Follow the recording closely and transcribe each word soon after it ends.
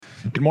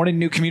Good morning,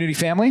 New Community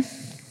family.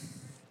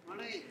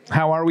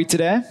 How are we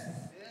today?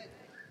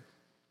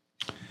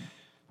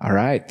 All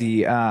right,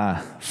 the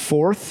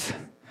fourth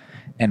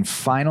and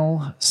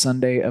final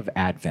Sunday of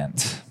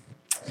Advent.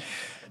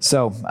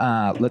 So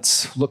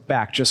let's look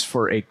back just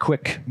for a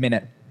quick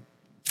minute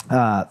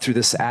through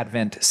this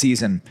Advent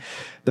season.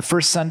 The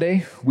first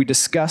Sunday, we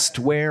discussed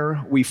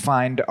where we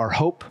find our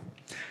hope.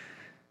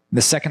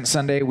 The second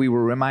Sunday, we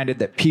were reminded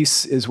that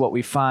peace is what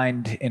we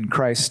find in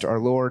Christ our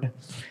Lord.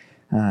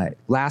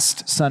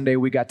 Last Sunday,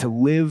 we got to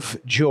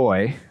live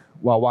joy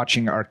while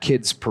watching our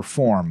kids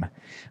perform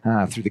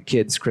through the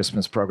kids'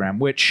 Christmas program,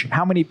 which,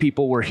 how many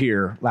people were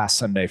here last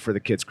Sunday for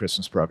the kids'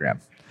 Christmas program?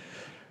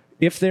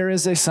 If there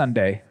is a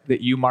Sunday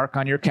that you mark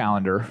on your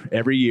calendar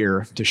every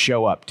year to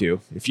show up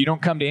to, if you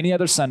don't come to any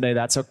other Sunday,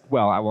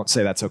 well, I won't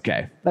say that's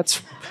okay.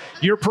 That's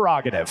your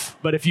prerogative.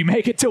 But if you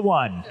make it to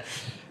one,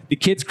 the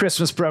kids'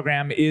 Christmas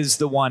program is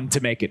the one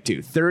to make it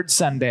to, third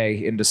Sunday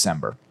in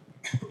December.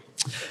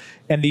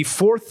 And the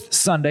fourth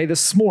Sunday,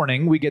 this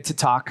morning, we get to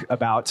talk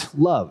about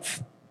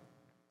love.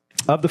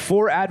 Of the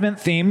four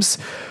Advent themes,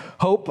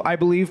 hope, I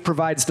believe,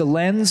 provides the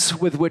lens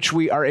with which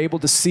we are able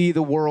to see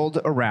the world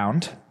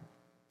around.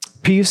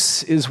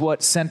 Peace is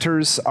what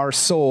centers our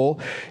soul.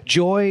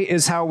 Joy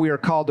is how we are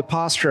called to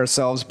posture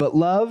ourselves. But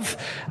love,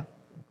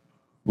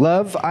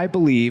 I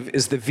believe,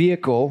 is the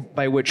vehicle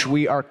by which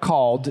we are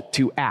called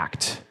to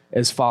act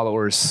as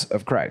followers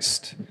of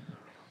Christ.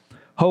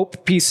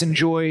 Hope, peace, and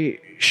joy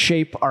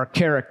shape our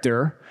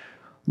character.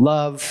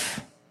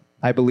 Love,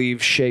 I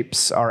believe,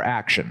 shapes our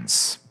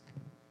actions.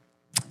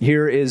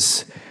 Here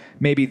is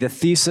maybe the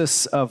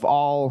thesis of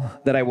all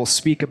that I will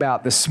speak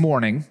about this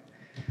morning,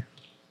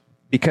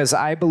 because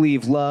I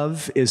believe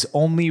love is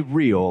only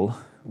real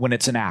when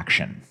it's an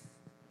action.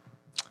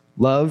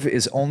 Love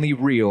is only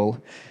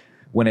real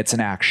when it's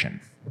an action.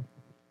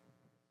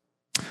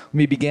 Let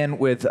me begin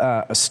with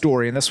a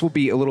story, and this will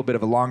be a little bit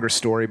of a longer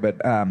story,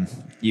 but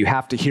you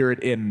have to hear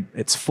it in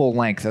its full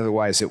length,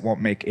 otherwise it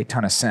won't make a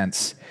ton of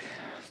sense.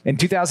 In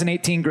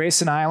 2018, Grace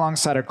and I,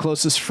 alongside our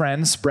closest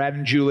friends, Brad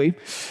and Julie,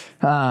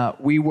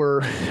 we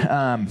were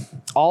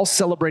all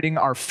celebrating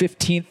our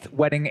 15th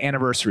wedding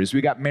anniversaries. We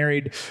got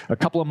married a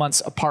couple of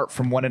months apart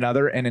from one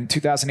another, and in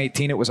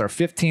 2018, it was our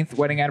 15th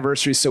wedding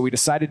anniversary, so we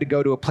decided to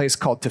go to a place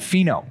called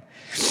Tofino.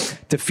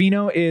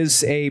 Tofino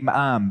is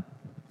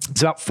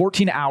it's about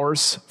 14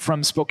 hours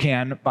from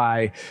Spokane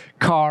by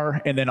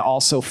car and then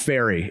also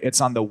ferry.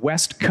 It's on the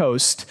west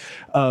coast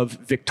of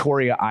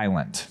Victoria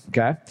Island,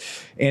 okay?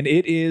 And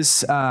it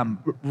is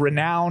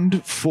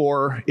renowned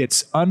for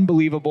its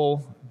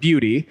unbelievable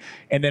beauty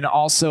and then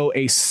also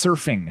a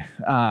surfing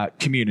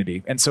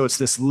community. And so it's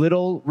this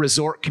little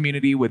resort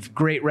community with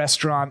great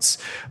restaurants,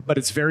 but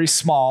it's very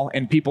small,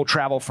 and people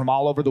travel from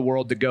all over the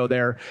world to go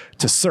there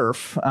to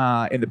surf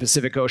in the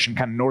Pacific Ocean,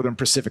 kind of northern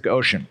Pacific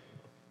Ocean.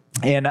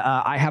 And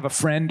I have a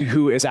friend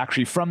who is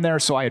actually from there,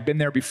 so I had been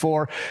there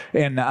before,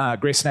 and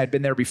Grace and I had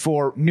been there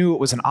before, knew it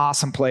was an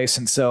awesome place,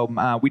 and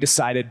so we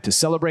decided to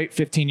celebrate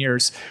 15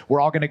 years. We're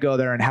all going to go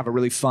there and have a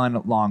really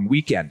fun, long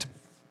weekend.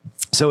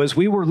 So as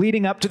we were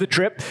leading up to the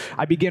trip,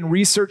 I began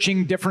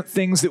researching different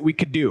things that we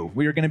could do.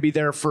 We were going to be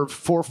there for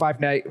 4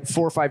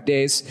 or 5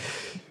 days.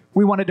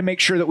 We wanted to make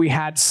sure that we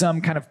had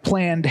some kind of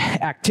planned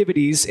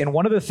activities, and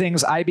one of the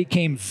things I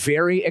became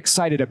very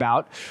excited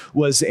about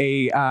was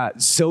a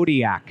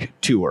Zodiac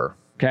tour,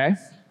 okay?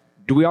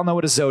 Do we all know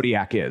what a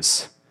Zodiac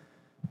is?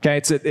 Okay,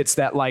 it's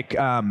that like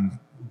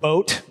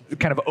boat,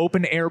 kind of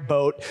open air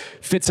boat,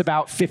 fits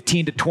about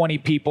 15 to 20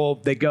 people.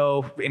 They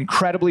go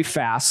incredibly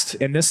fast,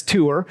 and this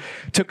tour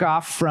took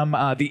off from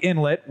the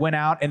inlet, went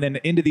out and then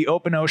into the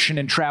open ocean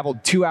and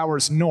traveled 2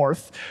 hours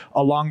north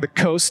along the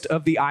coast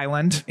of the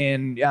island.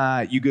 And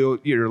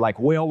you're like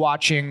whale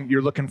watching,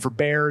 you're looking for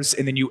bears,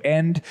 and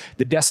then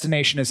the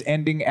destination is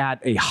ending at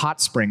a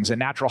hot springs, a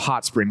natural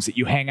hot springs that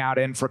you hang out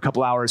in for a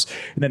couple hours,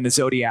 and then the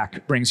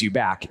Zodiac brings you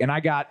back. And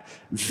I got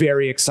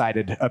very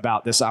excited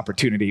about this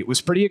opportunity. It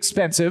was pretty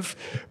expensive,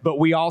 but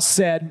we all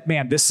said,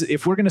 man,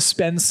 if we're going to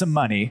spend some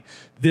money,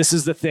 this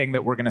is the thing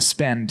that we're going to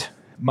spend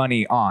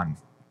money on.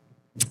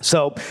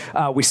 So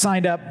we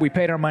signed up, we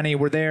paid our money,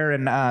 we're there,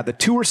 and the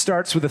tour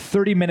starts with a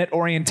 30-minute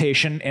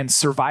orientation and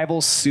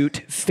survival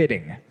suit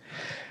fitting.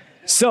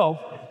 So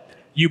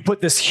you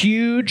put this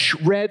huge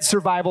red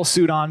survival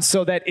suit on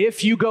so that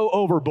if you go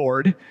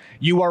overboard,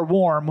 you are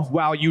warm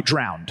while you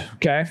drowned,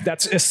 okay?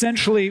 That's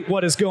essentially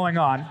what is going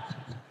on.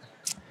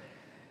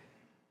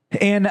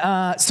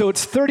 And so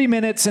it's 30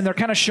 minutes, and they're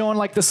kind of showing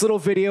like this little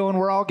video, and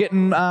we're all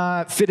getting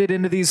fitted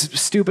into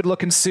these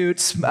stupid-looking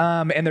suits,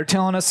 and they're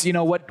telling us,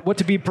 what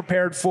to be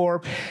prepared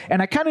for.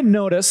 And I kind of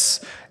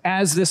notice,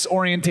 as this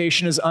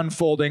orientation is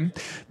unfolding,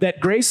 that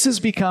Grace has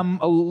become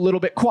a little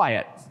bit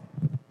quiet.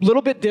 A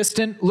little bit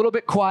distant, a little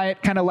bit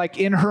quiet, kind of like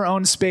in her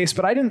own space,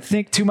 but I didn't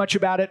think too much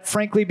about it,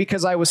 frankly,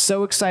 because I was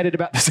so excited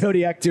about the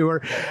Zodiac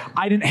tour.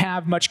 I didn't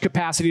have much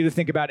capacity to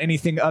think about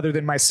anything other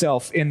than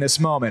myself in this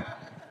moment.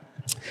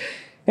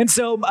 And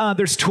so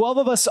there's 12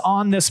 of us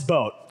on this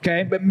boat,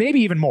 okay? But maybe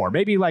even more,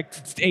 maybe like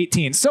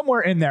 18, somewhere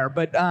in there.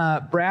 But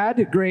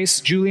Brad, Grace,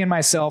 Julie, and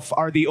myself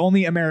are the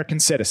only American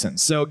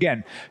citizens. So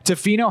again,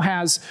 Tofino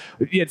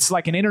it's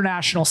like an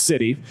international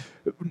city.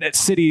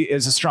 City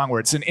is a strong word.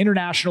 It's an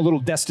international little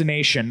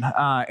destination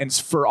and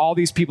for all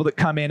these people that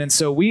come in. And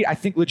so I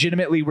think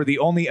legitimately, we're the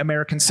only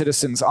American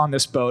citizens on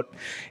this boat.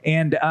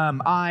 And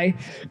I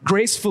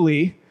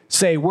gracefully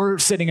say, we're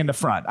sitting in the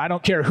front. I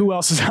don't care who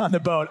else is on the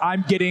boat.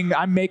 I'm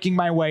making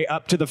my way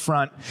up to the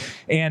front.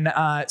 And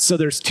so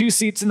there's 2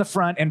 seats in the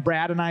front, and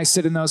Brad and I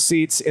sit in those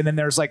seats. And then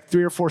there's like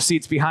 3 or 4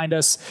 seats behind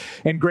us.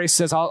 And Grace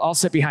says, I'll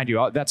sit behind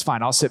you. That's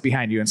fine. I'll sit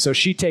behind you. And so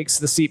she takes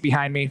the seat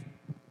behind me.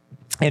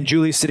 And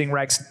Julie's sitting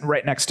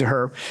right next to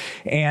her.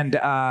 And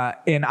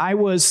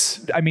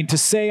to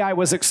say I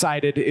was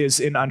excited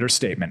is an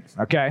understatement,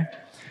 okay?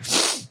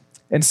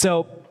 And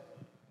so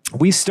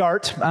we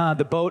start,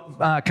 the boat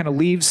kind of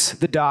leaves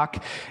the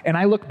dock, and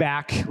I look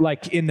back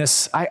like in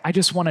this, I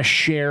just want to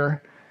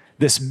share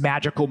this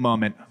magical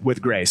moment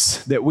with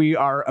Grace, that we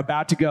are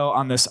about to go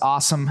on this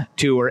awesome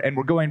tour, and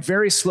we're going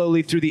very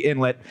slowly through the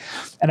inlet.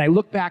 And I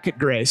look back at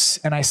Grace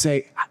and I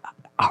say,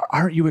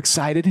 aren't you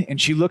excited? And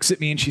she looks at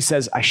me and she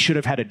says, I should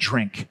have had a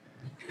drink.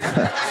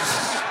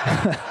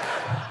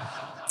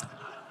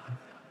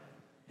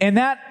 And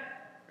that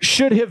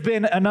should have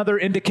been another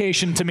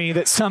indication to me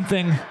that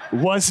something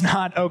was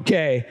not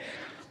okay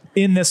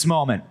in this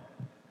moment.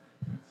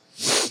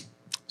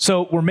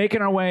 So we're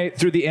making our way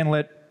through the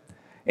inlet,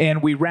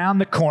 and we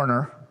round the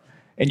corner,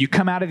 and you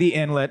come out of the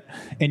inlet,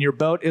 and your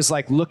boat is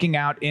like looking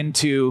out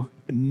into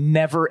a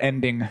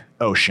never-ending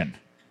ocean.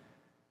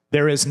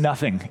 There is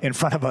nothing in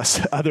front of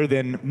us other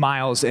than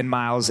miles and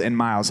miles and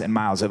miles and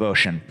miles of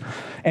ocean.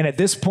 And at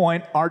this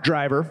point, our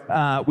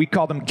driver, we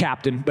called him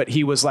Captain, but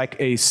he was like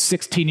a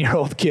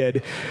 16-year-old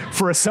kid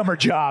for a summer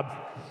job,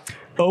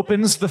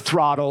 opens the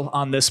throttle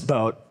on this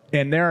boat.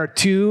 And there are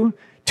 2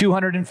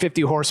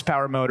 250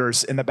 horsepower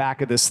motors in the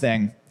back of this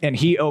thing. And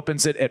he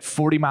opens it at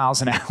 40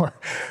 miles an hour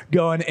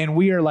going, and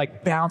we are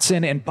like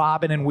bouncing and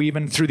bobbing and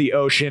weaving through the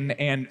ocean,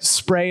 and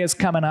spray is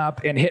coming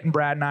up and hitting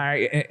Brad and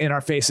I in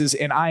our faces.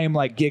 And I am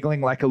like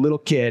giggling like a little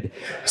kid.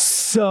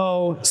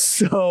 So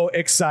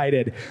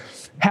excited.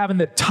 Having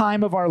the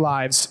time of our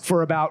lives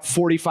for about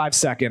 45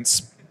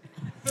 seconds.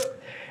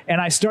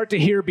 And I start to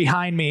hear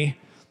behind me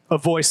a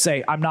voice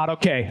say, I'm not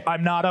okay.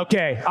 I'm not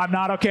okay. I'm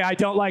not okay. I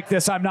don't like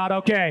this. I'm not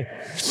okay.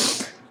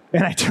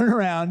 And I turn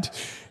around,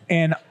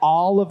 and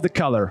all of the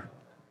color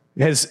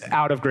is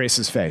out of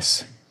Grace's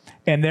face.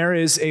 And there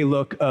is a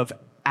look of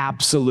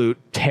absolute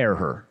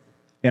terror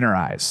in her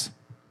eyes.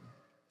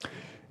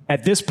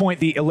 At this point,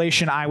 the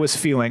elation I was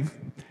feeling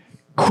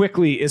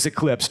quickly is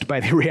eclipsed by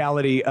the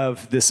reality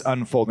of this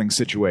unfolding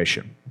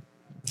situation.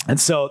 And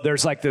so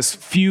there's like this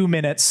few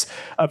minutes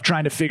of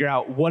trying to figure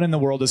out what in the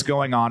world is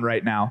going on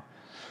right now.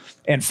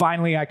 And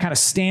finally, I kind of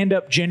stand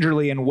up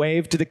gingerly and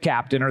wave to the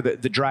captain, or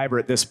the driver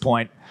at this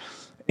point.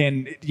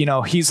 And,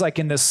 he's like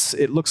in this,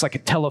 it looks like a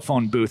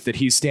telephone booth that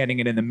he's standing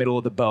in the middle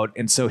of the boat.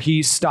 And so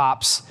he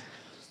stops,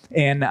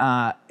 and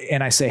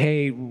I say,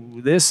 hey,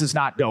 this is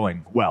not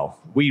going well.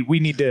 We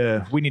need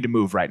to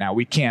move right now.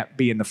 We can't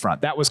be in the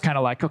front. That was kind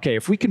of like, okay,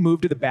 if we can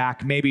move to the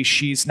back, maybe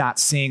she's not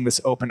seeing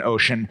this open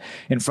ocean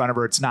in front of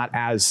her. It's not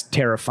as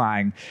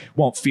terrifying.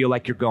 Won't feel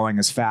like you're going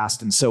as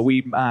fast. And so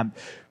we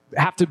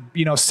have to,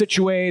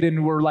 situate,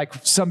 and we're like,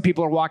 some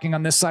people are walking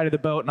on this side of the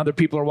boat and other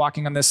people are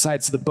walking on this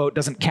side so the boat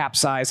doesn't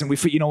capsize. And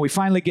we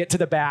finally get to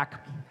the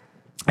back,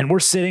 and we're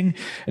sitting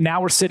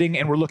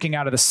and we're looking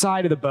out of the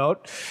side of the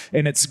boat,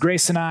 and it's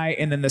Grace and I,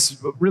 and then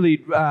this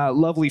really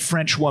lovely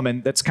French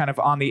woman that's kind of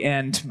on the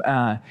end.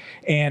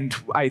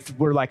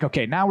 We're like,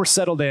 okay, now we're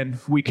settled in,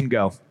 we can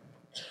go.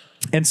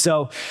 And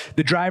so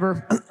the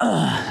driver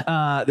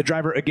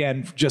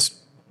again, just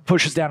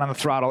pushes down on the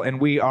throttle,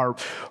 and we are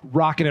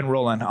rocking and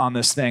rolling on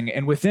this thing.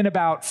 And within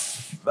about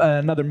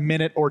another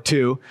minute or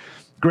two,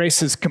 Grace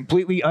has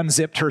completely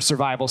unzipped her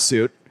survival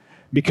suit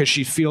because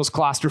she feels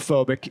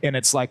claustrophobic, and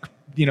it's like,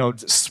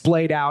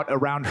 splayed out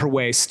around her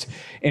waist.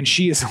 And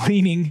she is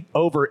leaning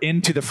over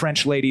into the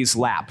French lady's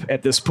lap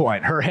at this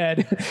point. Her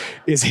head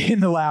is in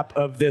the lap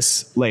of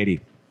this lady.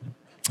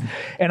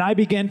 And I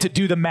begin to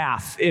do the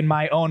math in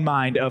my own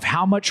mind of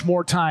how much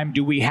more time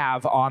do we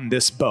have on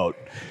this boat.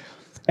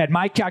 At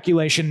my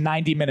calculation,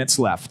 90 minutes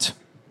left.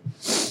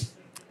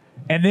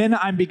 And then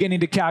I'm beginning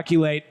to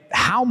calculate,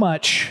 how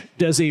much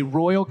does a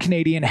Royal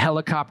Canadian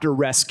Helicopter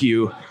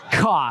Rescue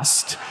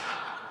cost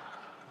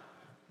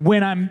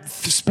when I'm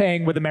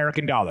paying with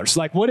American dollars?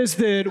 Like, what does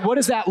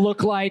that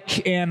look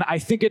like? And I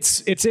think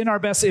it's in our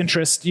best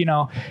interest,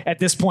 at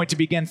this point, to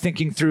begin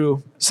thinking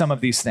through some of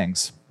these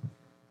things.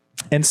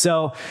 And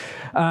so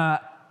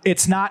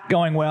it's not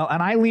going well.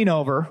 And I lean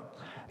over,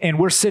 and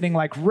we're sitting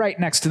like right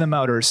next to the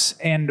motors.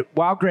 And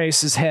while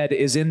Grace's head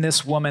is in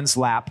this woman's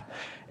lap,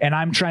 and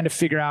I'm trying to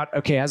figure out,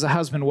 okay, as a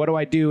husband, what do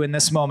I do in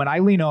this moment? I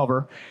lean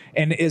over,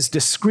 and as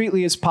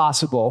discreetly as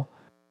possible,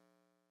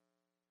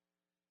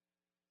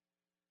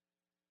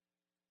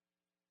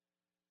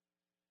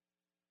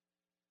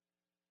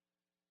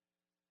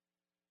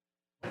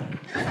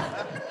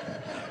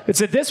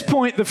 It's at this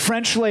point the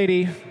French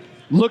lady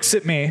looks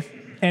at me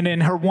and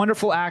in her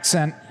wonderful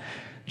accent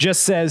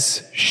just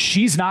says,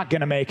 "She's not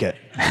gonna make it."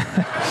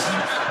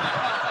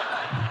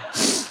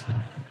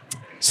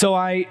 So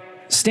I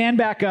stand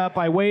back up,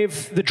 I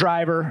wave the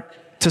driver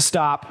to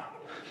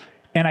stop,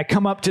 and I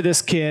come up to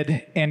this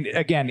kid, and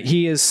again,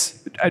 he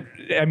is,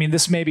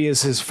 this maybe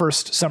is his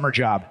first summer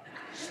job.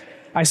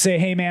 I say,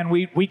 "Hey man,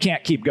 we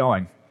can't keep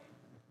going.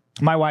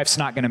 My wife's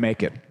not gonna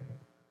make it."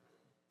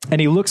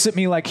 And he looks at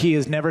me like he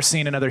has never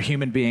seen another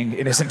human being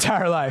in his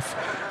entire life.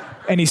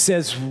 And he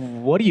says,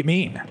 "What do you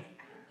mean?"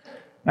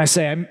 I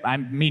say, I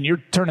mean,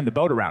 you're turning the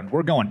boat around.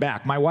 We're going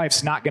back. My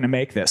wife's not gonna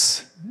make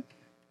this."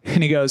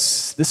 And he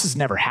goes, "This has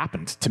never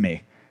happened to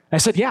me." I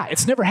said, "Yeah,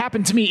 it's never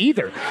happened to me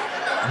either.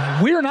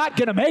 We're not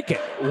gonna make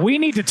it. We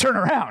need to turn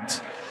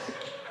around."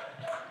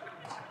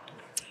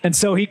 And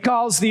so he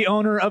calls the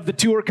owner of the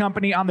tour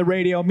company on the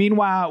radio.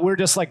 Meanwhile, we're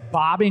just like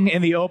bobbing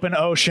in the open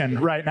ocean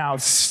right now.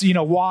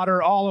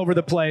 Water all over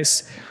the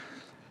place.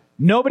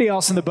 Nobody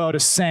else in the boat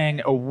is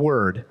saying a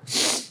word.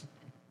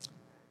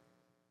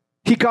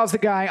 He calls the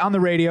guy on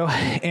the radio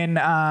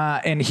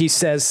and he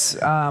says,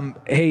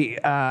 "Hey,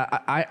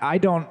 I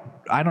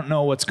don't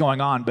know what's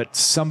going on, but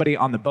somebody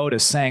on the boat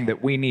is saying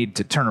that we need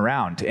to turn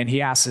around." And he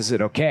asks, "Is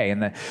it okay?"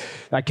 And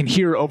I can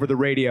hear over the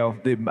radio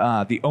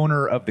the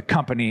owner of the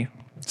company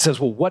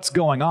says, "Well, what's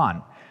going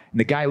on?" And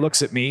the guy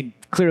looks at me.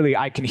 Clearly,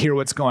 I can hear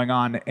what's going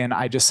on. And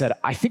I just said,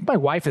 "I think my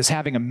wife is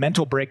having a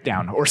mental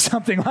breakdown," or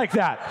something like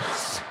that.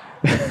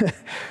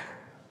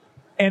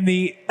 And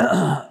the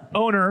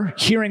owner,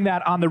 hearing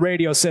that on the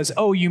radio, says,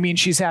 "Oh, you mean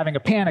she's having a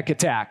panic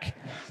attack?"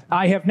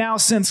 I have now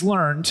since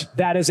learned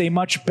that is a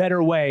much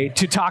better way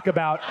to talk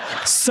about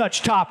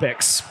such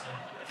topics.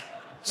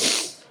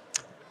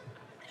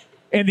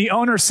 And the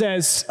owner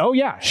says, "Oh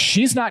yeah,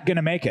 she's not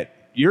gonna make it.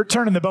 You're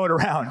turning the boat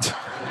around."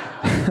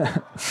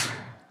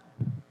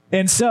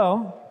 And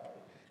so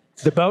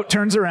the boat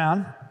turns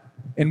around,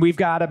 and we've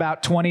got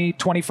about 20,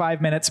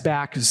 25 minutes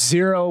back.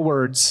 0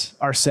 words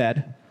are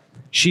said.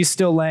 She's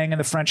still laying in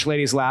the French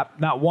lady's lap.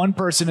 Not one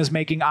person is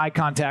making eye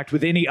contact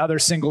with any other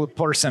single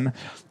person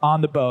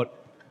on the boat.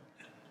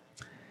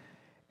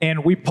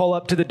 And we pull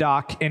up to the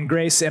dock, and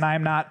Grace, and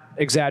I'm not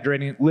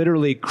exaggerating,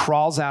 literally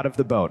crawls out of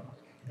the boat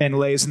and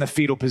lays in the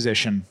fetal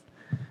position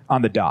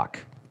on the dock.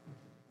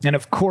 And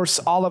of course,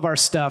 all of our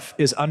stuff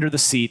is under the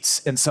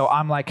seats. And so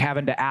I'm like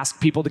having to ask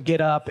people to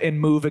get up and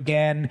move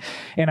again.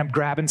 And I'm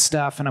grabbing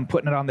stuff and I'm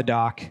putting it on the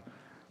dock.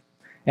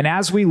 And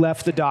as we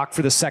left the dock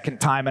for the second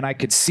time, and I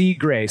could see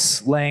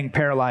Grace laying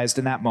paralyzed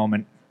in that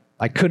moment,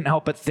 I couldn't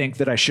help but think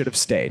that I should have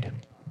stayed.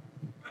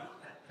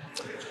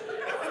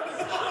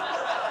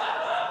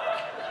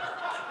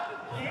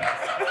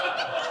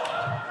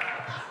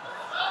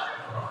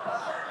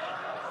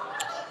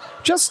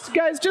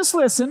 Guys, just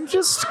listen.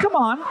 Just come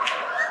on.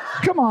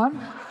 Come on.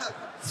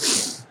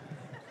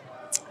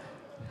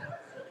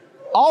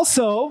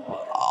 Also,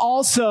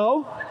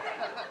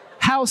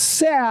 how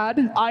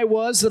sad I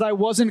was that I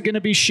wasn't going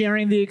to be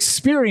sharing the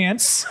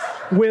experience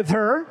with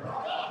her,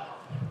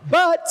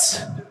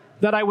 but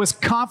that I was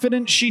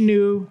confident she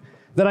knew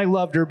that I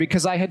loved her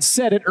because I had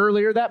said it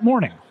earlier that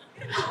morning.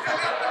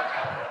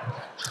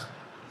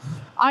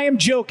 I am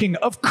joking.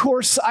 Of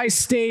course I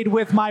stayed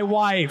with my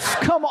wife.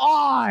 Come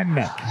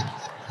on.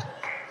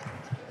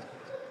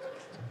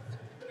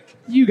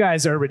 You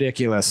guys are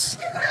ridiculous.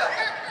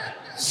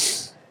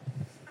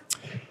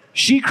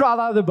 She crawled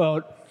out of the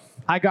boat.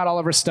 I got all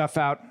of her stuff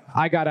out.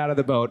 I got out of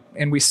the boat,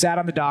 and we sat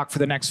on the dock for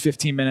the next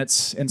 15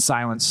 minutes in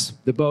silence.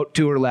 The boat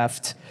tour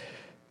left.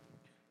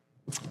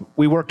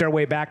 We worked our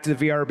way back to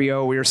the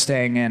VRBO we were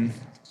staying in,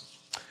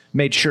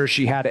 made sure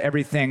she had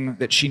everything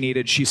that she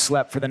needed. She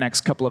slept for the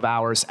next couple of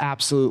hours,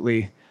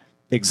 absolutely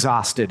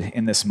exhausted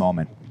in this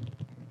moment.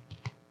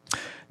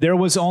 There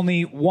was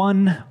only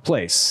one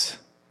place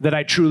that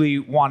I truly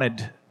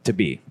wanted to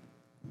be,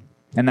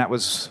 and that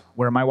was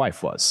where my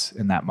wife was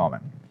in that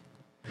moment.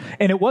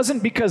 And it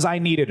wasn't because I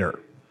needed her.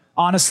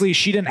 Honestly,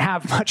 she didn't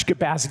have much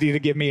capacity to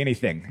give me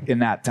anything in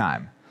that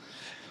time.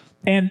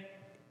 And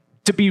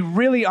to be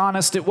really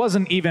honest, it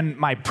wasn't even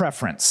my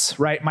preference,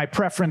 right? My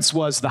preference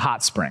was the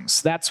hot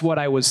springs. That's what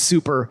I was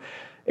super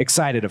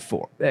excited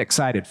for.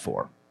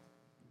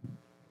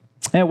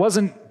 And it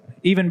wasn't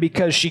even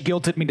because she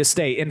guilted me to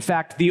stay. In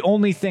fact, the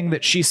only thing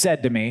that she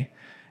said to me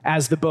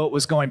as the boat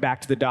was going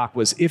back to the dock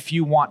was, "If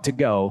you want to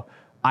go,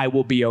 I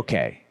will be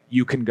okay.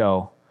 You can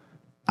go.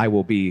 I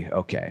will be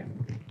okay."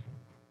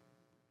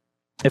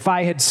 If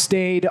I had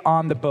stayed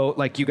on the boat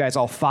like you guys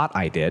all thought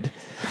I did,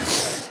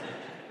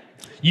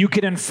 you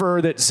could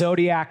infer that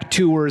Zodiac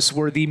tours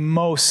were the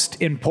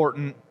most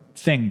important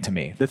thing to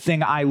me, the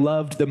thing I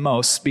loved the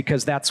most,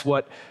 because that's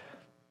what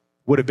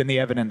would have been the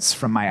evidence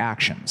from my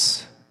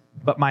actions.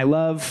 But my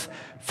love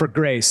for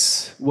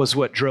Grace was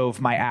what drove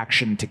my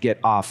action to get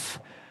off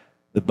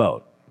the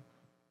boat.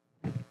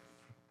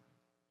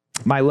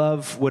 My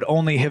love would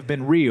only have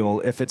been real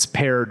if it's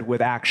paired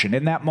with action.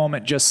 In that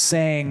moment, just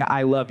saying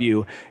I love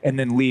you and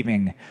then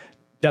leaving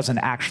doesn't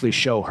actually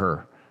show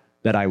her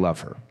that I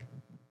love her.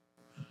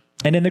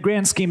 And in the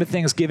grand scheme of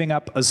things, giving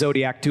up a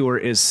Zodiac tour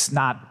is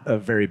not a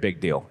very big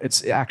deal.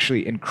 It's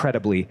actually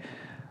incredibly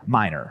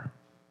minor.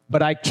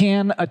 But I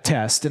can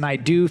attest, and I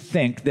do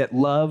think that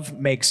love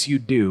makes you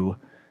do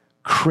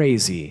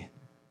crazy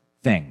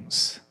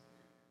things.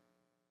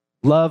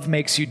 Love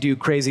makes you do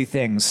crazy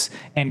things,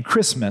 and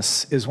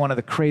Christmas is one of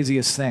the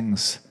craziest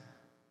things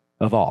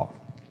of all.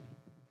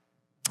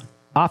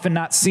 Often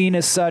not seen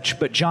as such,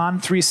 but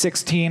John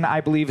 3:16, I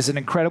believe, is an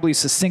incredibly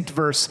succinct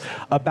verse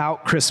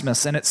about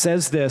Christmas. And it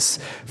says this: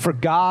 "For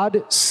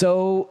God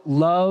so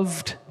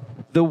loved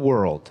the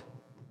world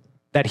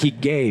that he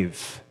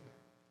gave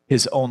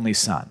his only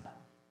Son."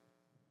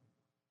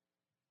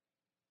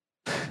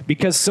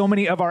 Because so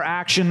many of our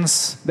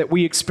actions that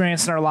we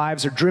experience in our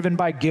lives are driven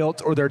by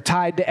guilt, or they're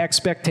tied to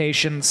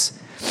expectations,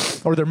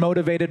 or they're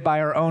motivated by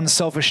our own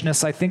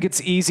selfishness, I think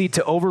it's easy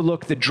to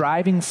overlook the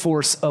driving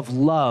force of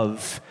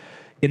love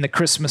in the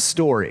Christmas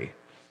story.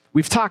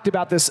 We've talked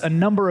about this a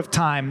number of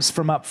times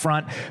from up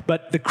front,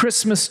 but the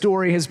Christmas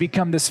story has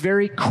become this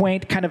very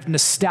quaint, kind of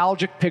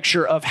nostalgic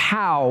picture of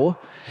how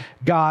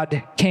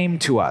God came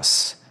to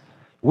us.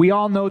 We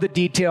all know the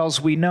details,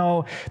 we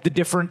know the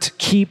different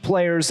key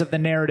players of the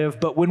narrative,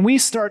 but when we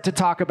start to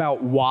talk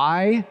about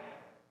why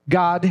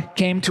God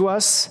came to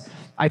us,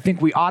 I think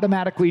we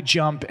automatically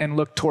jump and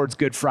look towards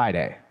Good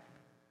Friday.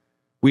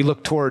 We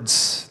look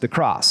towards the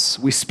cross.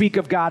 We speak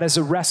of God as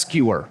a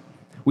rescuer.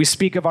 We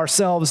speak of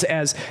ourselves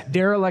as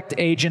derelict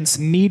agents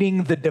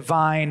needing the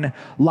divine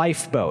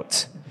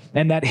lifeboat,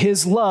 and that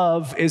his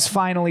love is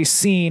finally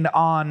seen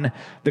on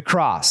the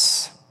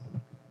cross.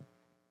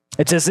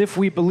 It's as if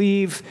we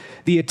believe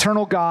the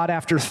eternal God,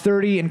 after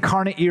 30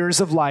 incarnate years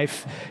of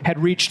life,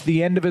 had reached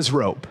the end of his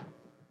rope,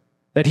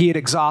 that he had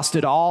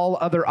exhausted all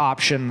other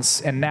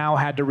options and now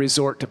had to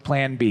resort to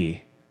plan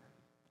B,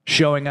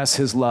 showing us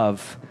his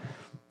love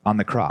on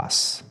the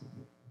cross.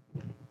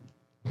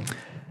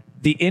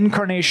 The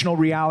incarnational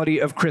reality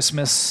of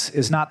Christmas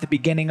is not the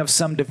beginning of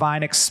some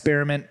divine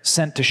experiment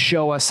sent to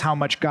show us how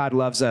much God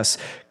loves us.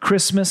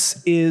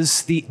 Christmas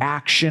is the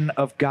action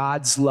of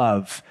God's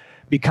love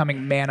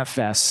becoming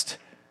manifest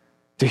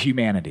to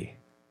humanity.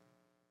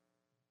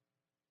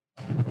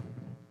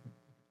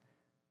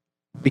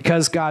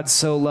 Because God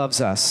so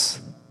loves us,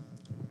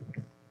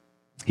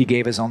 he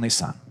gave his only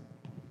Son.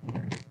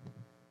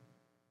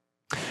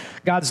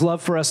 God's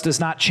love for us does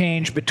not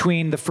change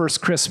between the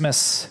first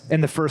Christmas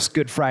and the first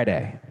Good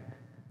Friday.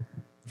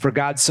 For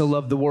God so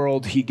loved the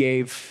world, he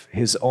gave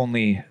his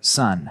only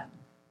Son.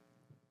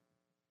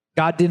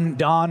 God didn't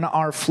don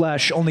our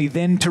flesh only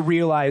then to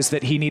realize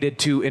that he needed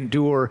to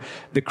endure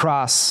the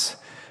cross,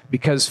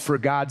 because for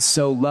God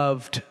so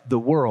loved the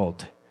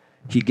world,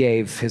 he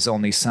gave his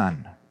only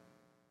Son.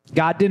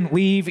 God didn't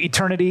leave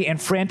eternity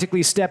and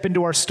frantically step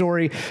into our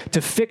story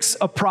to fix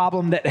a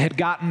problem that had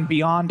gotten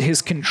beyond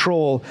his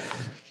control.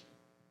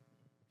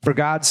 For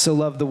God so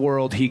loved the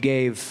world, he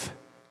gave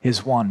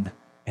his one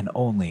and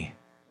only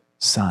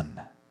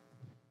Son.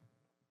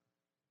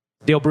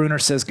 Dale Bruner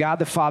says, God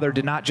the Father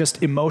did not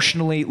just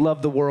emotionally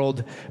love the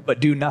world, but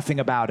do nothing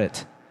about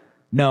it.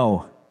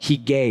 No, he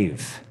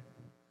gave.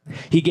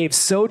 He gave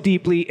so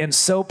deeply and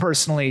so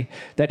personally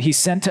that he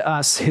sent to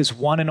us his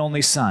one and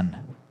only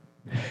Son.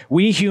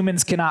 We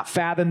humans cannot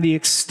fathom the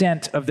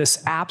extent of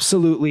this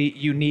absolutely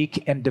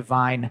unique and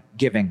divine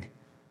giving.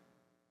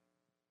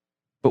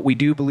 But we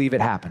do believe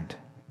it happened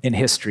in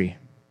history,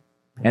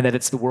 and that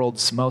it's the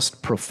world's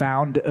most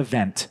profound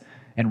event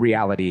and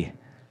reality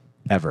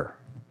ever.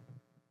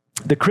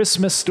 The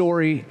Christmas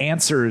story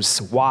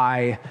answers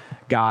why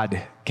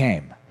God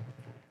came.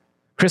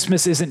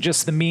 Christmas isn't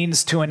just the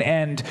means to an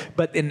end,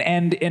 but an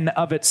end in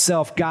of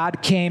itself.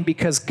 God came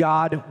because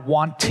God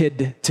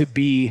wanted to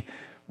be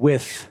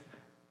with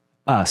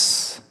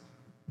us.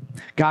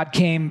 God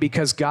came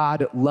because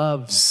God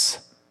loves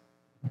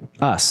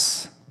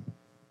us.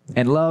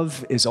 And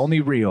love is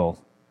only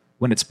real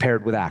when it's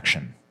paired with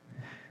action.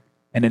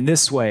 And in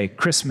this way,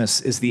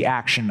 Christmas is the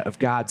action of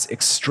God's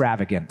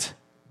extravagant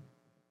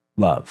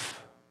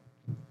love.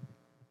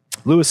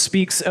 Lewis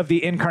speaks of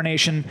the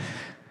incarnation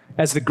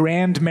as the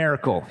grand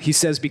miracle. He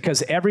says,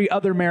 because every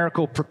other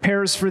miracle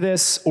prepares for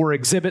this, or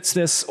exhibits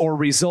this, or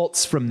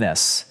results from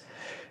this.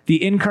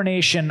 The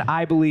incarnation,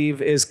 I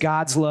believe, is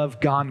God's love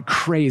gone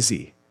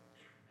crazy.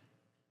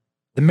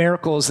 The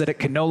miracle is that it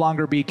can no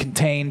longer be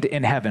contained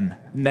in heaven,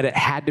 and that it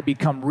had to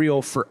become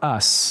real for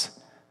us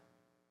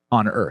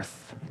on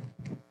earth.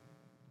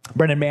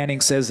 Brennan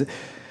Manning says,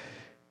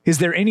 is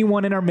there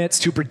anyone in our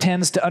midst who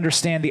pretends to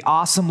understand the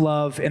awesome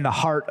love in the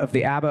heart of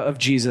the Abba of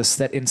Jesus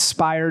that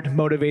inspired,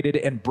 motivated,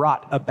 and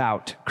brought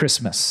about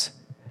Christmas?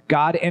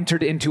 God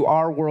entered into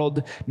our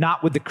world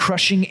not with the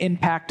crushing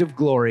impact of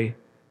glory,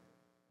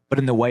 but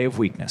in the way of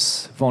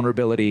weakness,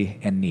 vulnerability,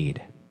 and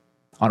need.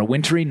 On a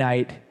wintry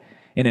night,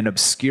 in an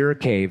obscure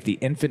cave, the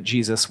infant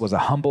Jesus was a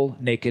humble,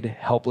 naked,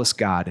 helpless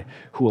God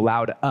who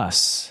allowed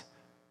us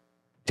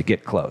to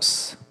get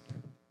close.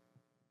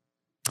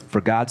 For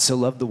God so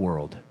loved the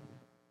world,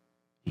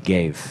 he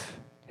gave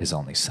his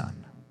only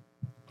Son.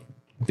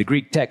 The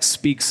Greek text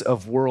speaks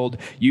of world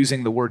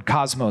using the word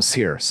cosmos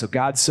here. So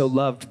God so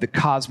loved the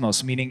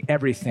cosmos, meaning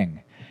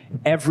everything,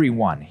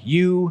 everyone,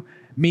 you,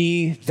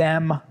 me,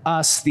 them,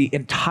 us, the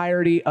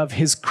entirety of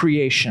his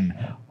creation,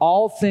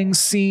 all things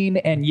seen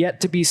and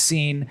yet to be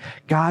seen.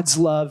 God's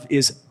love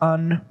is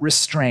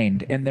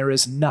unrestrained, and there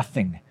is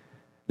nothing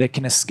that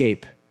can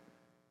escape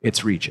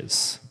its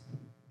reaches.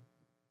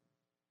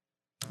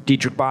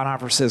 Dietrich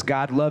Bonhoeffer says,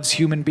 God loves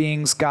human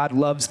beings, God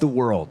loves the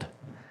world.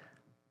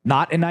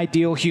 Not an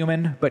ideal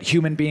human, but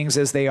human beings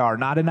as they are.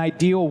 Not an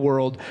ideal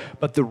world,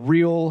 but the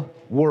real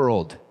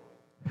world.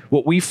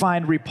 What we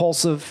find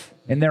repulsive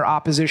in their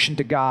opposition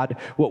to God,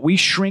 what we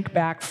shrink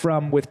back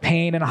from with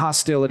pain and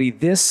hostility,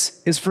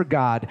 this is for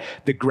God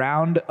the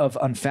ground of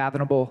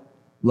unfathomable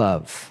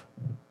love.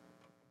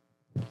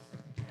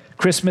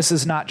 Christmas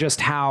is not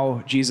just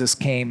how Jesus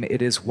came,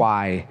 it is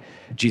why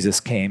Jesus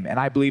came. And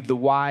I believe the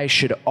why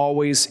should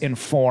always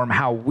inform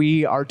how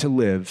we are to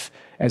live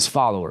as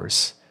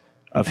followers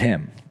of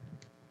him.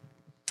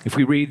 If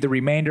we read the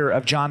remainder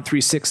of John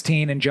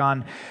 3:16 and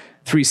John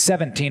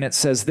 3:17, it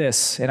says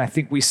this, and I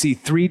think we see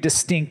three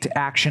distinct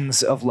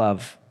actions of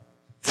love.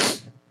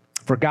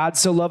 For God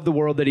so loved the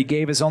world that he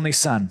gave his only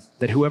Son,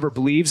 that whoever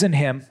believes in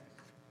him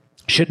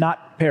should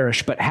not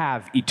perish but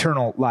have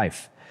eternal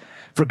life.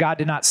 For God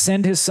did not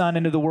send his Son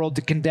into the world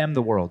to condemn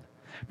the world,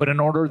 but in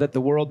order that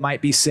the world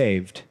might be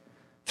saved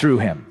through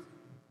him.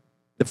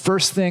 The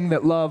first thing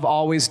that love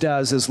always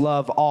does is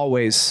love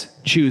always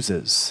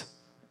chooses.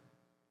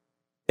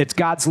 It's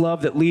God's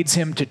love that leads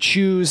him to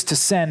choose to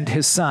send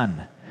his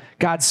Son.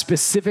 God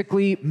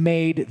specifically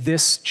made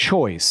this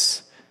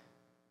choice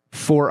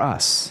for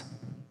us.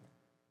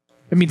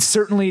 I mean,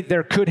 certainly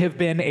there could have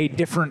been a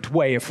different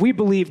way. If we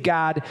believe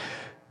God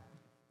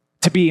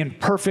to be in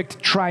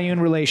perfect triune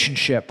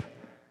relationship,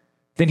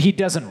 then he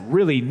doesn't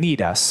really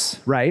need us,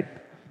 right?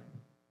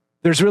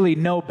 There's really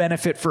no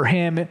benefit for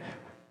him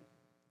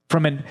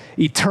from an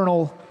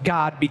eternal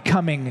God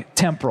becoming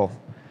temporal.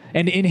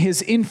 And in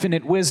his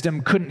infinite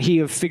wisdom, couldn't he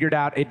have figured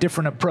out a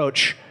different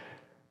approach?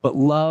 But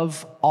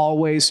love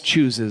always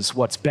chooses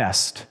what's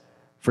best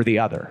for the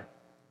other.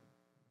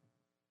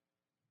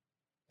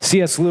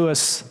 C.S.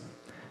 Lewis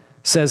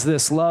says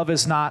this, love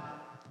is not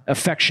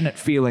affectionate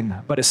feeling,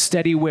 but a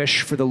steady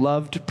wish for the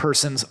loved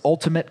person's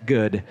ultimate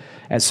good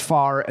as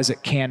far as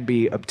it can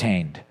be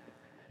obtained.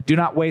 Do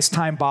not waste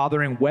time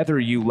bothering whether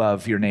you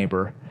love your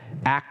neighbor.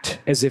 Act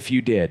as if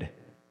you did.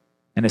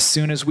 And as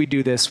soon as we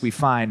do this, we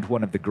find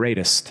one of the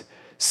greatest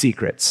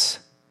secrets.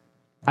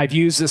 I've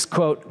used this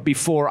quote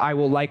before. I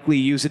will likely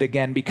use it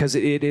again because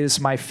it is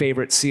my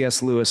favorite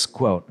C.S. Lewis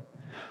quote.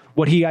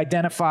 What he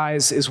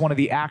identifies as one of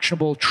the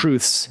actionable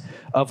truths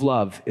of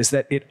love is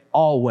that it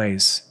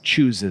always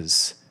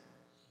chooses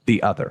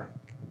the other.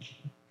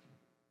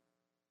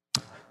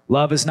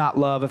 Love is not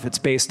love if it's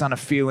based on a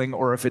feeling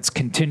or if it's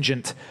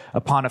contingent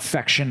upon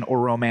affection or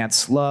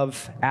romance.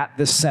 Love at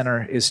the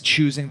center is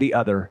choosing the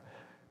other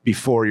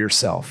before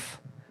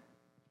yourself.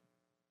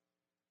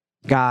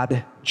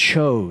 God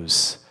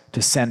chose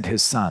to send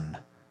his Son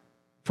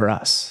for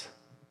us.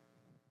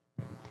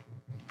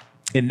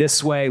 In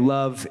this way,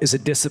 love is a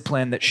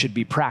discipline that should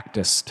be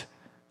practiced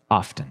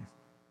often.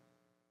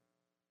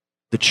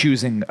 The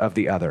choosing of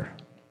the other.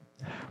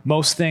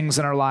 Most things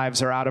in our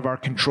lives are out of our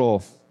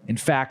control. In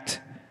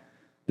fact,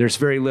 there's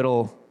very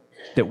little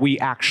that we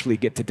actually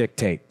get to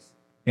dictate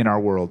in our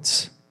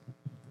worlds.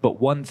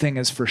 But one thing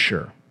is for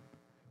sure.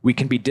 We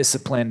can be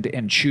disciplined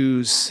and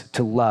choose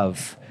to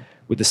love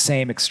with the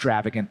same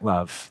extravagant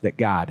love that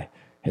God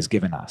has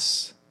given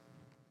us.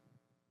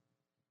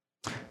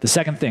 The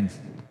second thing,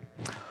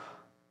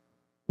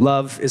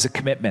 love is a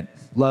commitment.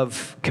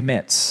 Love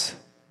commits.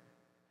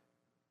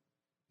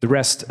 The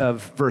rest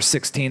of verse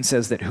 16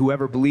 says that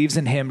whoever believes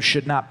in him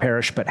should not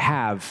perish but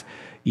have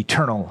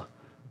eternal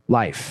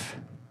life.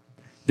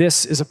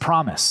 This is a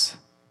promise.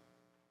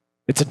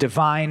 It's a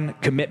divine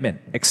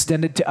commitment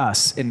extended to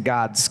us in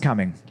God's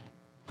coming.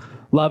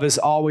 Love is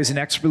always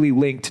inexorably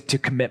linked to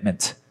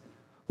commitment.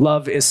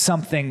 Love is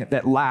something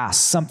that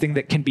lasts, something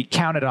that can be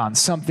counted on,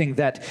 something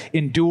that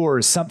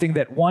endures, something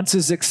that once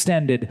is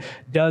extended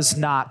does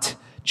not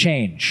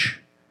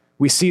change.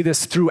 We see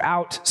this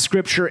throughout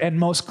Scripture and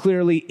most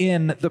clearly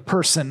in the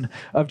person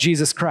of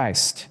Jesus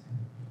Christ.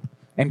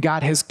 And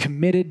God has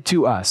committed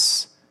to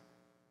us,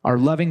 our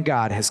loving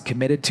God has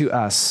committed to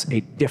us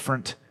a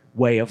different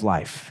way of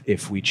life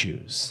if we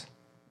choose.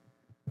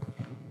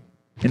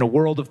 In a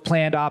world of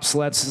planned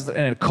obsolescence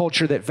and a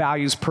culture that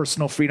values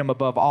personal freedom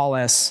above all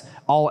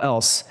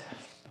else,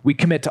 we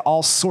commit to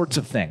all sorts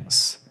of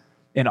things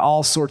in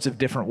all sorts of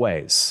different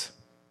ways.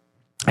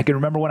 I can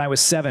remember when I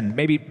was 7,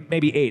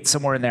 maybe 8,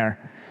 somewhere in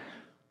there,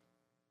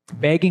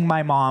 begging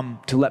my mom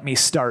to let me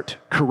start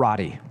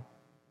karate.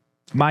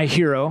 My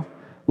hero,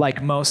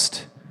 like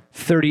most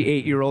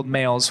 38-year-old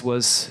males,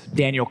 was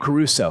Daniel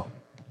Caruso,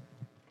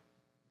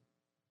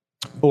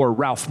 or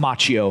Ralph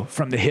Macchio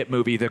from the hit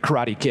movie The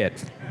Karate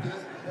Kid.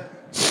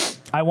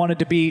 I wanted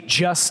to be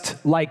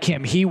just like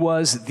him. He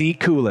was the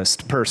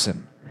coolest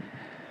person.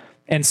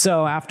 And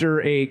so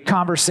after a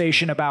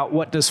conversation about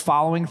what does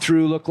following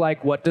through look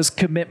like, what does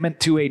commitment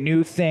to a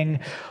new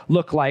thing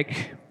look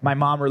like, my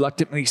mom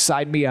reluctantly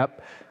signed me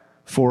up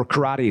for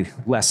karate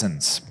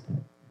lessons.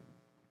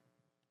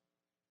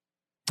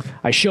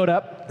 I showed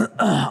up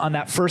on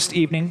that first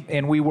evening,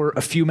 and we were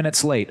a few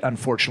minutes late,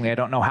 unfortunately. I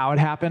don't know how it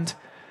happened.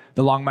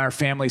 The Longmire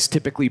family is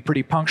typically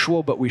pretty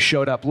punctual, but we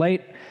showed up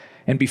late.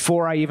 And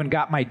before I even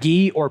got my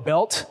gi or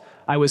belt,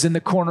 I was in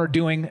the corner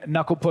doing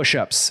knuckle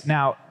push-ups.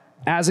 Now,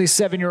 as a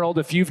 7-year-old,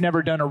 if you've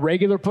never done a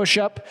regular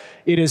push-up,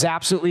 it is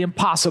absolutely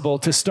impossible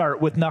to start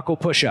with knuckle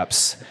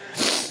push-ups.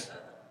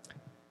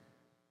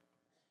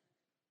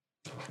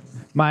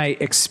 My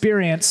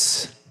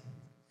experience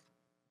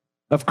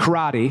of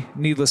karate,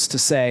 needless to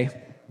say,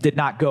 did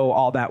not go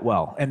all that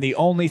well. And the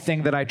only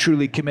thing that I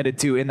truly committed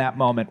to in that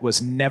moment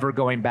was never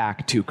going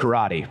back to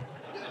karate.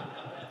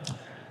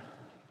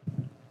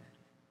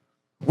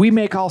 We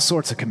make all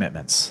sorts of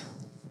commitments.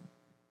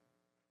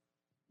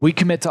 We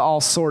commit to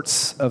all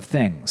sorts of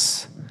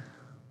things.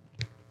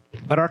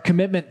 But our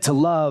commitment to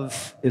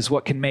love is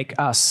what can make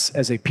us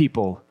as a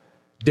people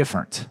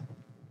different.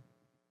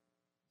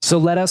 So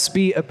let us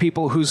be a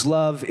people whose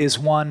love is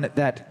one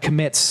that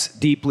commits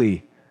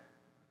deeply,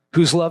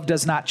 whose love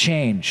does not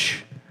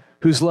change,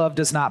 whose love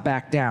does not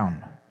back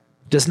down,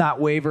 does not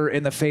waver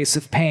in the face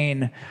of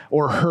pain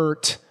or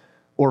hurt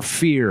or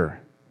fear.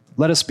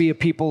 Let us be a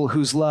people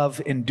whose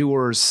love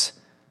endures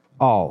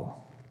all.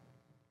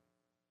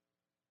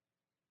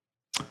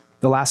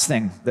 The last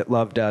thing that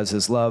love does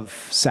is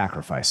love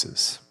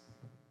sacrifices.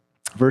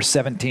 Verse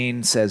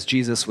 17 says,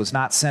 Jesus was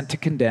not sent to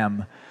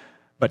condemn,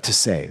 but to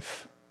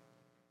save.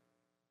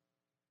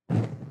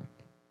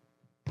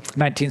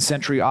 19th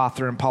century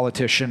author and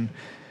politician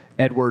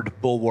Edward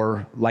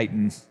Bulwer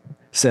Lytton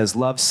says,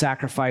 love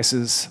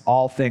sacrifices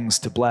all things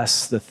to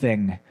bless the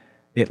thing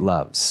it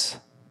loves.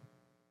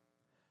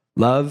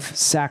 Love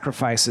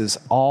sacrifices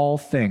all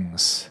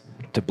things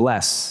to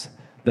bless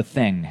the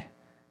thing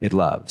it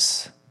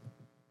loves.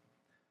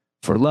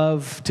 For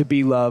love to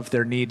be love,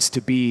 there needs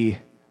to be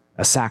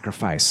a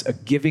sacrifice, a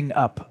giving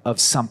up of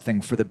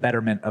something for the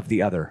betterment of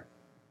the other.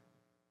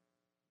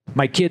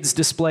 My kids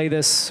display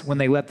this when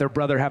they let their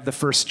brother have the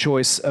first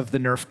choice of the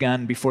Nerf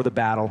gun before the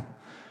battle,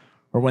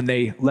 or when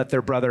they let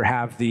their brother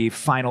have the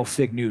final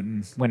Fig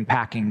Newton when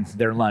packing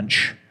their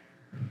lunch.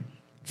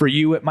 For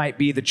you, it might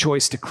be the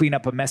choice to clean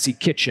up a messy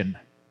kitchen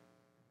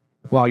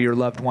while your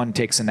loved one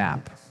takes a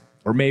nap.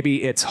 Or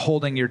maybe it's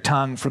holding your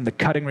tongue from the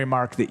cutting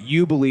remark that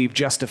you believe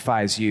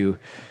justifies you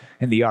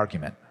in the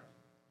argument.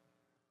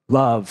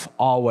 Love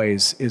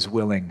always is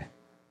willing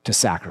to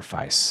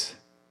sacrifice,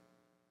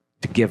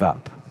 to give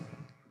up.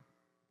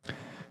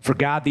 For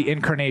God, the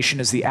incarnation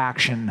is the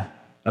action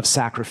of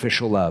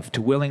sacrificial love,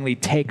 to willingly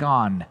take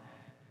on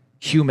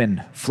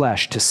human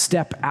flesh, to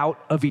step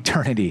out of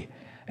eternity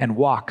and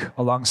walk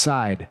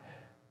alongside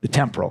the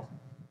temporal,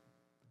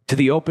 to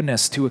the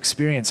openness to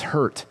experience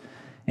hurt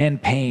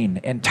and pain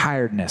and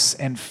tiredness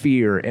and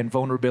fear and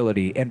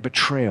vulnerability and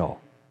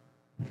betrayal.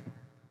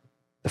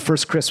 The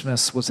first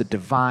Christmas was a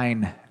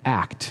divine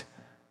act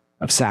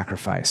of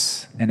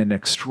sacrifice and an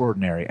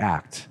extraordinary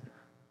act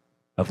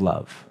of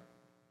love.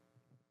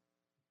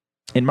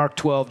 In Mark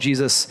 12,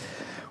 Jesus,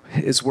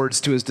 his words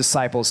to his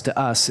disciples, to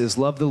us, is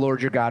love the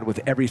Lord your God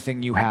with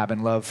everything you have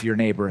and love your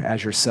neighbor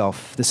as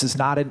yourself. This is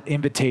not an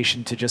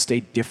invitation to just a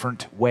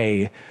different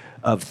way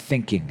of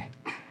thinking.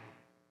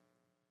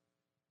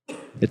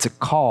 It's a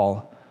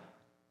call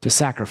to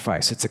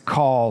sacrifice. It's a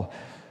call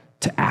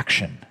to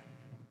action.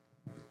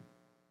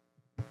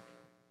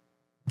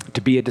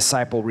 To be a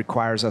disciple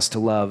requires us to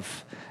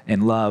love,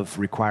 and love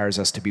requires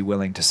us to be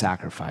willing to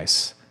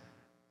sacrifice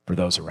for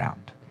those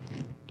around.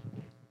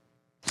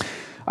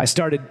 I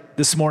started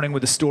this morning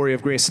with the story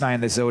of Grace and I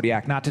and the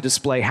Zodiac, not to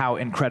display how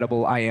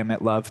incredible I am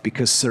at love,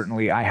 because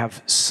certainly I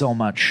have so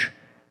much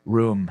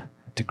room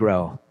to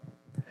grow,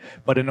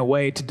 but in a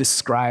way to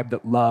describe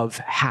that love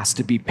has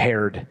to be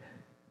paired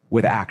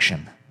with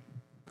action,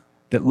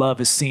 that love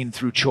is seen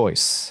through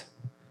choice,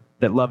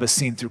 that love is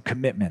seen through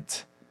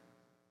commitment,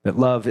 that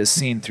love is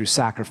seen through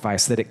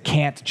sacrifice, that it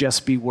can't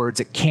just be words,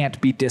 it can't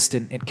be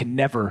distant, it can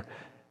never,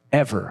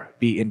 ever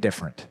be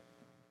indifferent.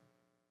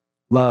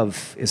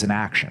 Love is an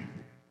action.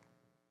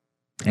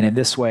 And in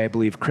this way, I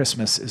believe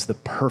Christmas is the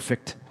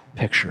perfect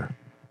picture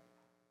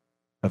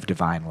of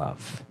divine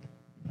love.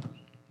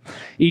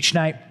 Each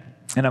night,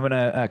 and I'm going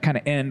to kind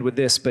of end with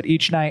this, but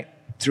each night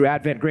through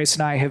Advent, Grace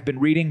and I have been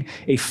reading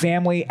a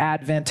family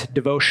Advent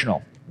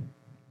devotional.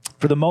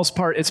 For the most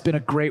part, it's been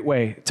a great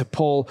way to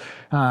pull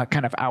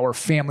kind of our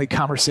family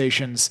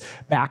conversations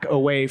back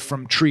away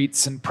from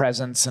treats and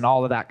presents and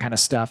all of that kind of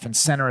stuff and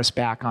center us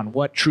back on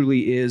what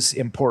truly is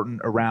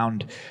important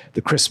around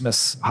the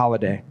Christmas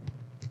holiday.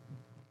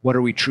 What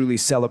are we truly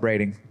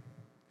celebrating?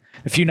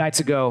 A few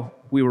nights ago,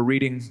 we were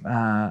reading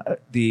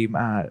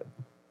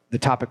the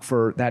topic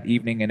for that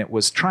evening, and it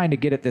was trying to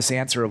get at this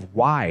answer of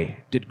why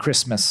did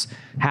Christmas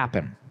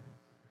happen?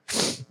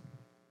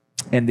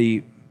 And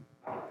the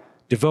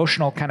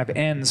devotional kind of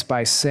ends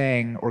by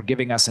saying, or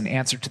giving us an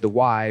answer to the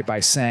why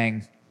by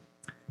saying,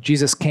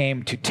 Jesus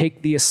came to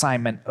take the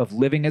assignment of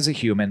living as a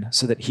human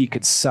so that he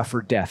could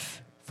suffer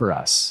death for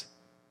us.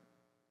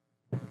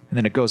 And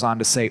then it goes on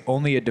to say,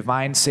 only a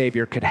divine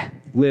Savior could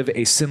live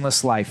a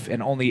sinless life,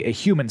 and only a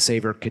human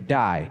Savior could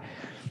die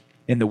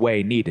in the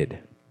way needed.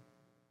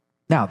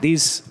 Now,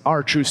 these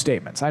are true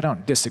statements. I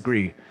don't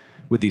disagree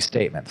with these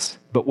statements.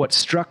 But what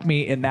struck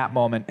me in that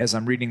moment as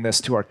I'm reading this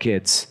to our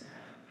kids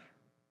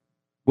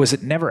was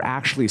it never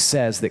actually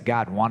says that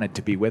God wanted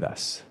to be with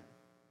us.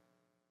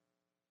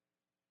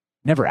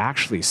 Never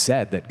actually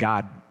said that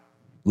God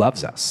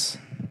loves us.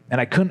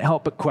 And I couldn't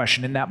help but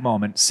question in that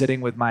moment,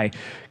 sitting with my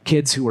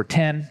kids who were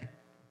 10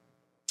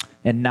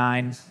 and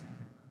 9,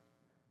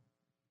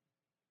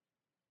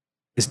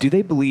 is do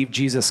they believe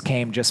Jesus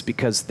came just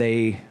because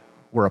they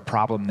were a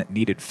problem that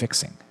needed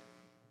fixing?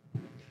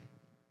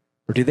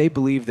 Or do they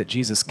believe that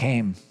Jesus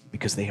came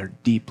because they are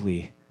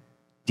deeply,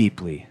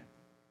 deeply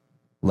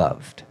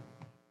loved?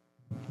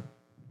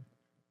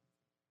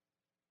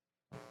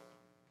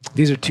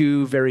 These are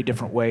two very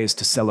different ways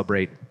to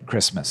celebrate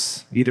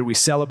Christmas. Either we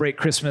celebrate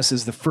Christmas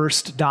as the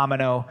first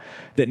domino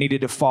that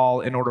needed to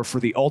fall in order for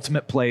the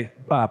ultimate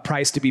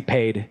price to be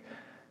paid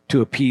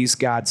to appease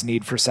God's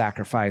need for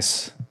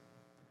sacrifice,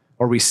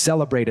 or we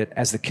celebrate it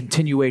as the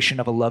continuation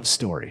of a love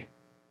story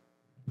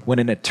when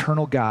an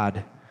eternal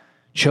God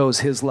chose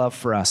his love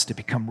for us to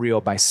become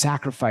real by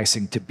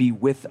sacrificing to be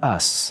with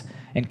us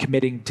and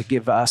committing to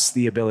give us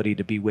the ability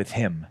to be with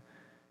him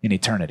in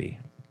eternity.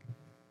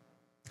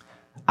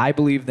 I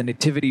believe the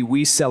nativity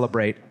we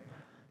celebrate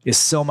is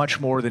so much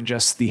more than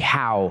just the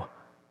how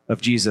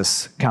of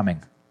Jesus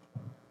coming,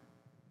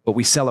 but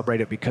we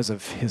celebrate it because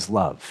of his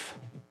love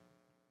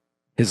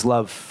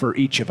for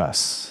each of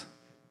us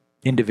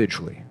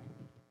individually.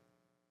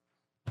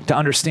 To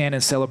understand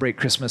and celebrate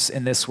Christmas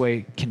in this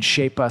way can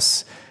shape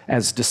us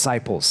as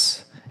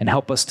disciples and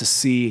help us to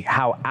see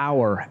how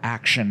our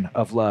action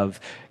of love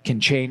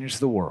can change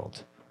the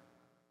world,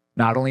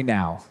 not only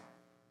now,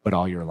 but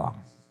all year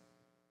long.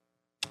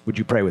 Would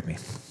you pray with me?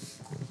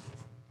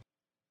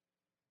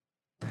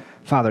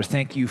 Father,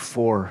 thank you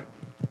for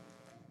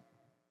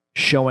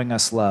showing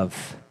us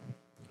love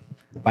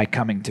by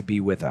coming to be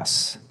with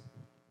us.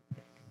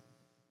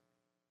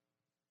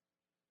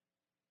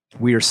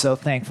 We are so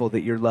thankful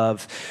that your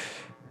love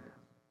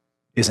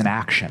is an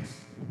action,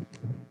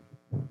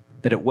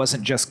 that it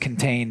wasn't just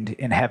contained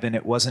in heaven,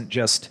 it wasn't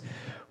just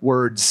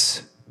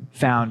words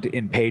found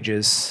in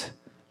pages,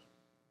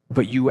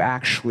 but you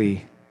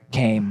actually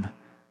came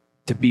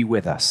to be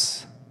with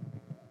us.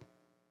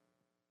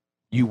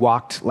 You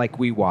walked like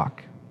we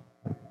walk.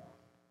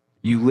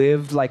 You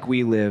lived like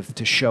we live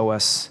to show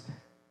us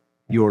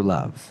your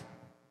love.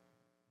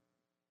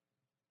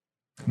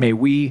 May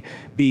we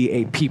be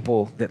a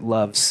people that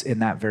loves in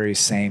that very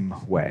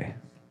same way.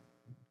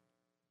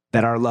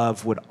 That our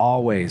love would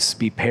always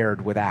be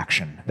paired with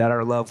action. That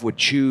our love would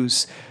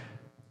choose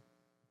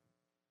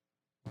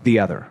the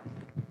other.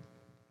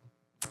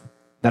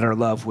 That our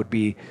love would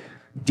be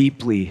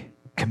deeply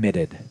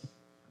committed.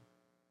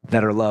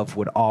 That our love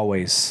would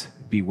always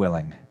be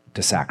willing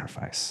to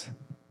sacrifice.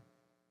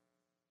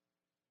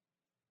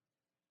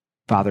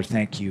 Father,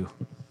 thank you.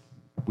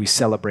 We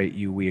celebrate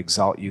you. We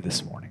exalt you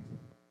this morning.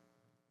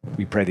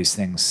 We pray these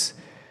things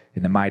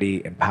in the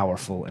mighty and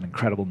powerful and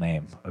incredible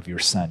name of your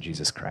Son,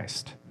 Jesus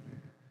Christ.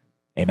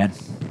 Amen.